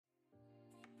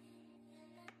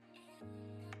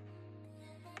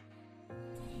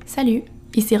Salut,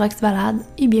 ici Rox Valade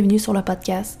et bienvenue sur le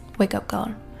podcast Wake Up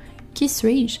Call. Qui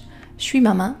suis-je? Je suis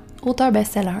maman, auteure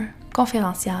best-seller,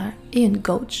 conférencière et une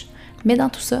coach. Mais dans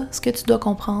tout ça, ce que tu dois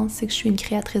comprendre, c'est que je suis une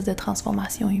créatrice de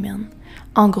transformation humaine.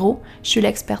 En gros, je suis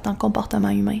l'experte en comportement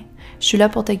humain. Je suis là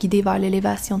pour te guider vers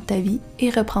l'élévation de ta vie et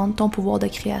reprendre ton pouvoir de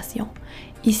création.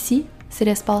 Ici, c'est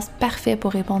l'espace parfait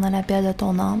pour répondre à l'appel de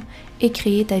ton âme et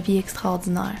créer ta vie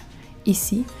extraordinaire.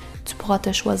 Ici, tu pourras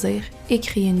te choisir et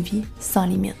créer une vie sans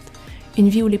limite. Une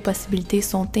vie où les possibilités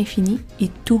sont infinies et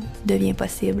tout devient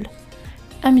possible.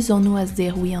 Amusons-nous à se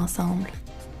dire oui ensemble.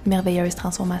 Merveilleuse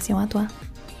transformation à toi!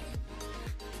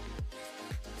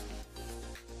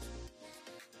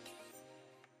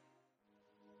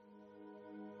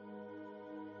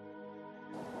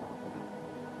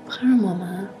 Prends un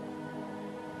moment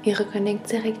et reconnecte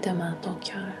directement ton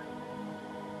cœur.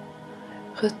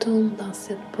 Retourne dans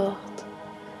cette porte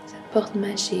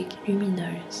magique,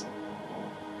 lumineuse.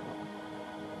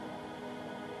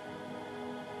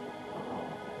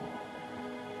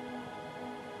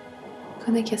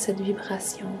 Connecte à cette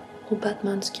vibration, au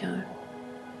battement du cœur.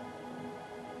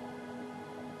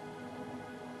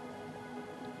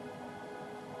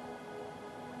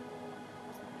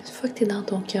 Une fois que tu es dans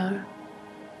ton cœur,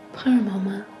 prends un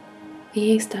moment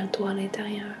et installe-toi à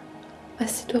l'intérieur.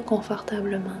 Assis-toi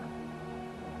confortablement.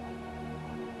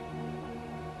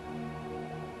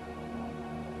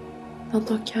 Dans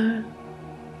ton cœur,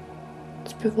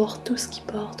 tu peux voir tout ce qui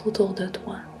porte autour de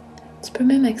toi. Tu peux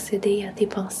même accéder à tes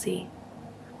pensées,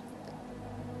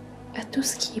 à tout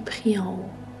ce qui est pris en haut,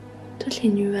 tous les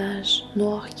nuages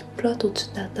noirs qui flottent au-dessus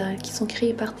de ta tête, qui sont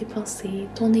créés par tes pensées,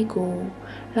 ton ego,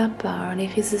 la peur, les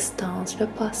résistances, le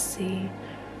passé,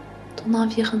 ton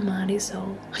environnement, les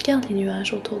autres. Regarde les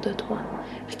nuages autour de toi.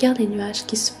 Regarde les nuages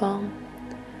qui se forment.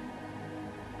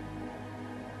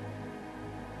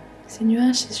 Ces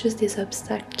nuages, c'est juste des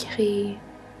obstacles créés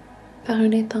par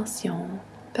une intention,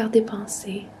 par des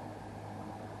pensées.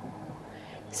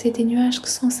 C'est des nuages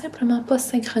qui sont simplement pas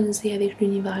synchronisés avec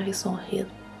l'univers et son rythme.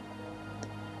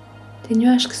 Des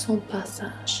nuages qui sont de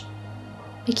passage,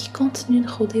 mais qui continuent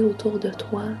de rôder autour de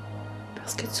toi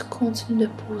parce que tu continues de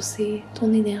poser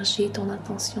ton énergie et ton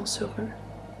attention sur eux.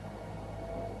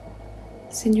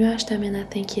 Ces nuages t'amènent à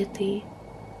t'inquiéter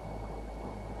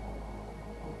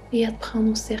et à te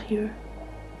prendre au sérieux.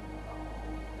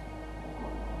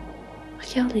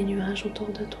 Regarde les nuages autour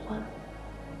de toi.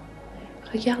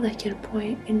 Regarde à quel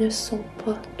point ils ne sont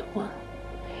pas toi.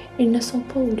 Ils ne sont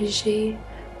pas obligés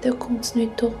de continuer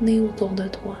de tourner autour de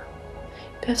toi.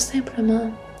 Ils peuvent simplement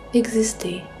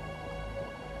exister,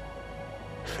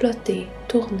 flotter,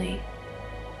 tourner,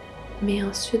 mais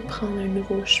ensuite prendre un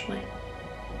nouveau chemin.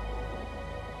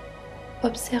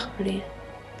 Observe-les.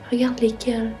 Regarde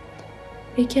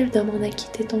lesquels demandent à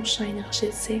quitter ton champ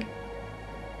énergétique.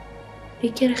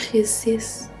 Lesquels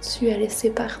résistes-tu à laisser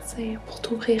partir pour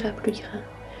t'ouvrir à plus grand,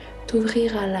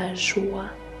 t'ouvrir à la joie,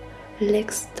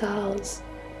 l'extase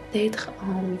d'être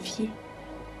en vie,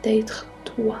 d'être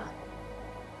toi.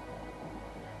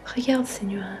 Regarde ces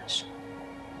nuages.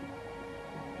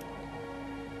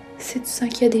 Si tu sens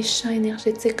qu'il y a des champs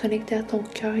énergétiques connectés à ton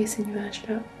cœur et ces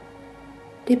nuages-là,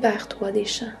 libère-toi des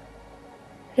champs.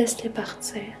 Laisse-les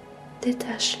partir.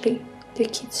 Détache-les de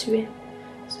qui tu es.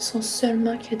 Ce sont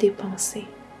seulement que des pensées.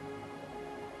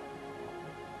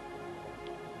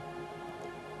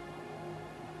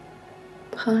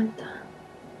 Prends le temps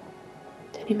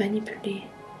de les manipuler,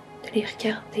 de les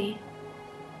regarder,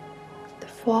 de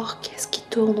voir qu'est-ce qui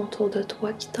tourne autour de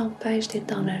toi, qui t'empêche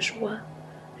d'être dans la joie,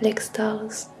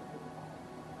 l'extase.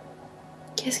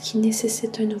 Qu'est-ce qui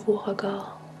nécessite un nouveau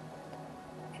regard,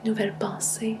 une nouvelle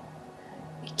pensée,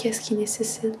 et qu'est-ce qui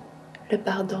nécessite le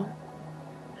pardon,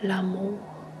 l'amour,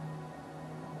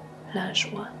 la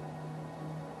joie.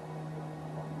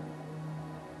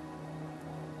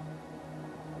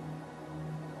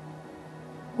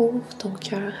 Ouvre ton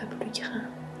cœur à plus grand.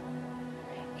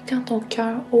 Et quand ton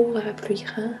cœur ouvre à plus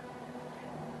grand,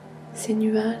 ces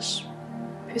nuages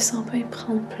puissent enfin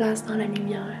prendre place dans la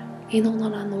lumière et non dans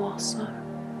la noirceur.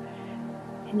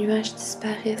 Les nuages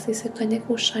disparaissent et se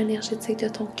connectent au champ énergétique de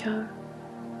ton cœur.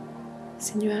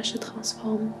 Ces nuages se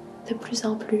transforment de plus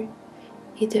en plus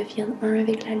et deviennent un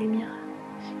avec la lumière.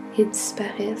 Ils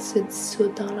disparaissent, se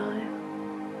dissoutent dans l'air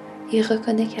et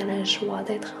reconnectent à la joie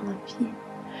d'être en vie,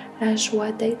 la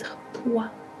joie d'être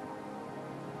toi.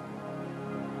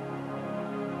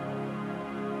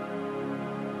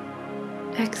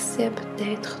 Accepte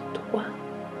d'être toi.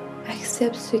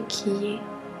 Accepte ce qui est.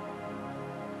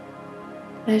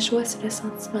 La joie, c'est le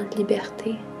sentiment de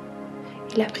liberté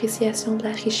et l'appréciation de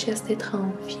la richesse d'être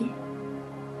en vie.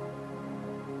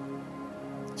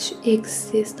 Tu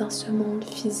existes dans ce monde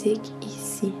physique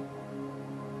ici.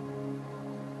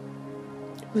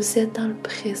 Vous êtes dans le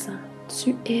présent.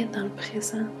 Tu es dans le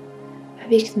présent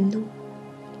avec nous.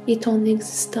 Et ton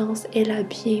existence est la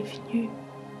bienvenue.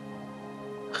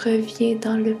 Reviens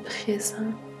dans le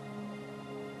présent.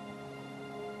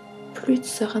 Plus tu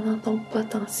seras dans ton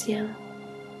potentiel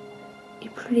et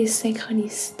plus les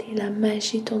synchronicités, la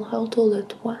magie tournera autour de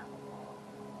toi.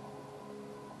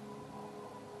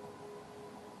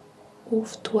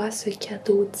 Ouvre-toi ce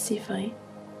cadeau divin,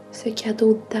 ce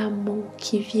cadeau d'amour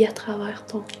qui vit à travers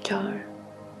ton cœur.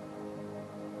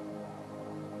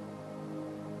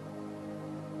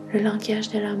 Le langage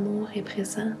de l'amour est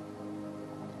présent.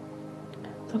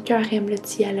 Ton cœur aime le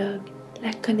dialogue,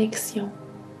 la connexion,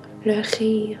 le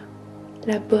rire,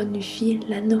 la bonne vie,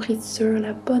 la nourriture,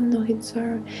 la bonne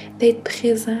nourriture, d'être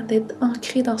présent, d'être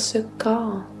ancré dans ce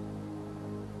corps.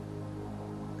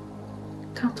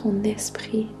 Quand ton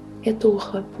esprit est au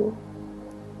repos,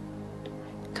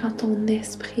 quand ton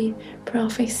esprit peut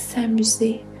enfin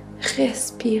s'amuser,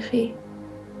 respirer,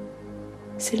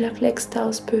 c'est là que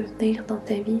l'extase peut venir dans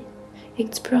ta vie et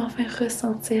que tu peux enfin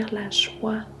ressentir la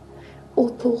joie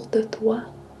autour de toi.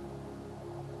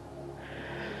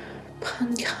 Prends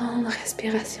une grande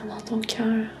respiration dans ton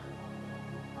cœur.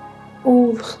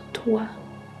 Ouvre-toi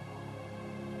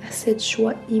à cette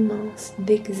joie immense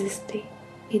d'exister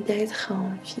et d'être en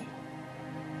vie.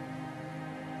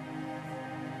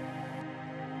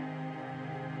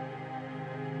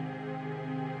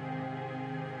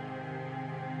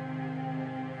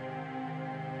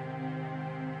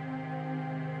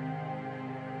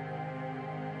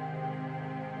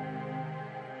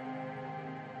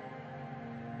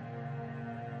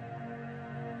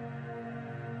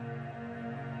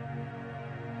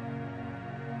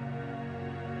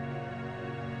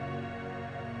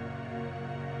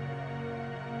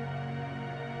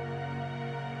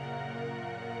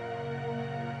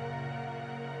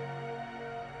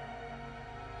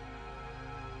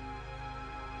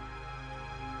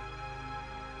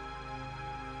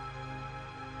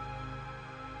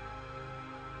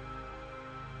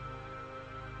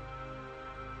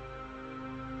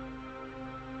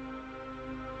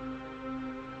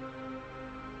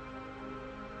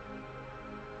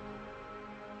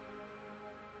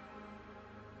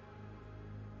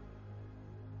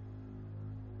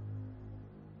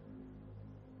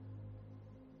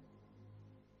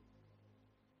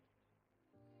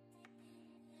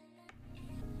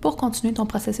 Pour continuer ton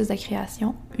processus de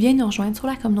création, viens nous rejoindre sur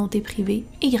la communauté privée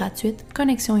et gratuite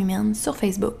Connexion humaine sur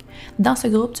Facebook. Dans ce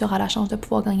groupe, tu auras la chance de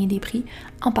pouvoir gagner des prix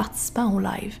en participant au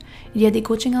live. Il y a des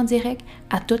coachings en direct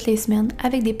à toutes les semaines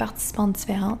avec des participantes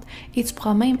différentes et tu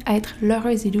pourras même être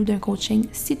l'heureuse élue d'un coaching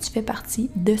si tu fais partie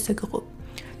de ce groupe.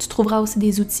 Tu trouveras aussi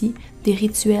des outils, des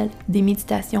rituels, des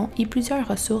méditations et plusieurs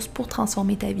ressources pour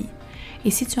transformer ta vie.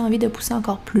 Et si tu as envie de pousser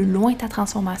encore plus loin ta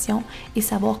transformation et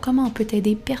savoir comment on peut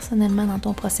t'aider personnellement dans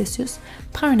ton processus,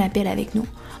 prends un appel avec nous.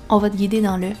 On va te guider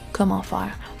dans le comment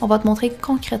faire. On va te montrer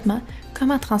concrètement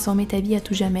comment transformer ta vie à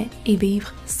tout jamais et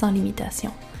vivre sans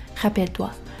limitation.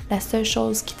 Rappelle-toi, la seule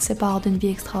chose qui te sépare d'une vie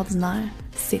extraordinaire,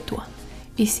 c'est toi.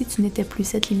 Et si tu n'étais plus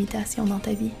cette limitation dans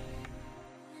ta vie?